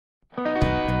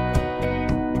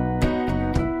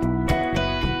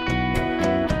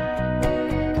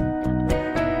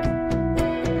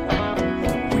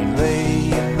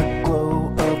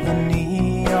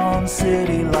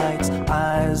city lights,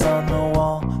 eyes on the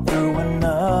wall, through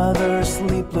another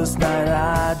sleepless night.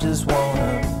 I just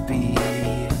wanna be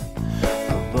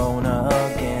alone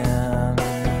again.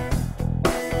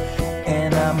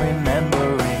 And I'm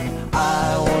remembering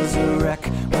I was a wreck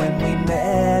when we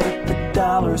met at the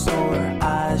dollar store.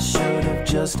 I should have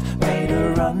just made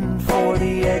a run for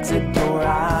the exit door.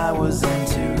 I was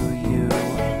into you,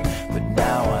 but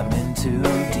now I'm in too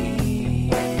deep.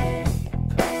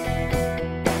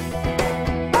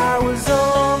 I was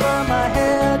over my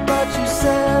head, but you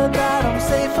said that I'm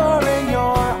safer in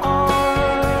your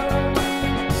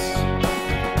arms.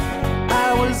 I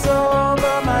was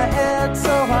over my head,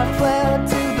 so I fled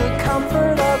to the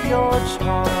comfort of your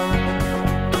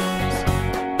charms.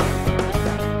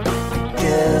 I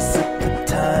guess at the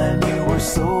time you were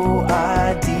so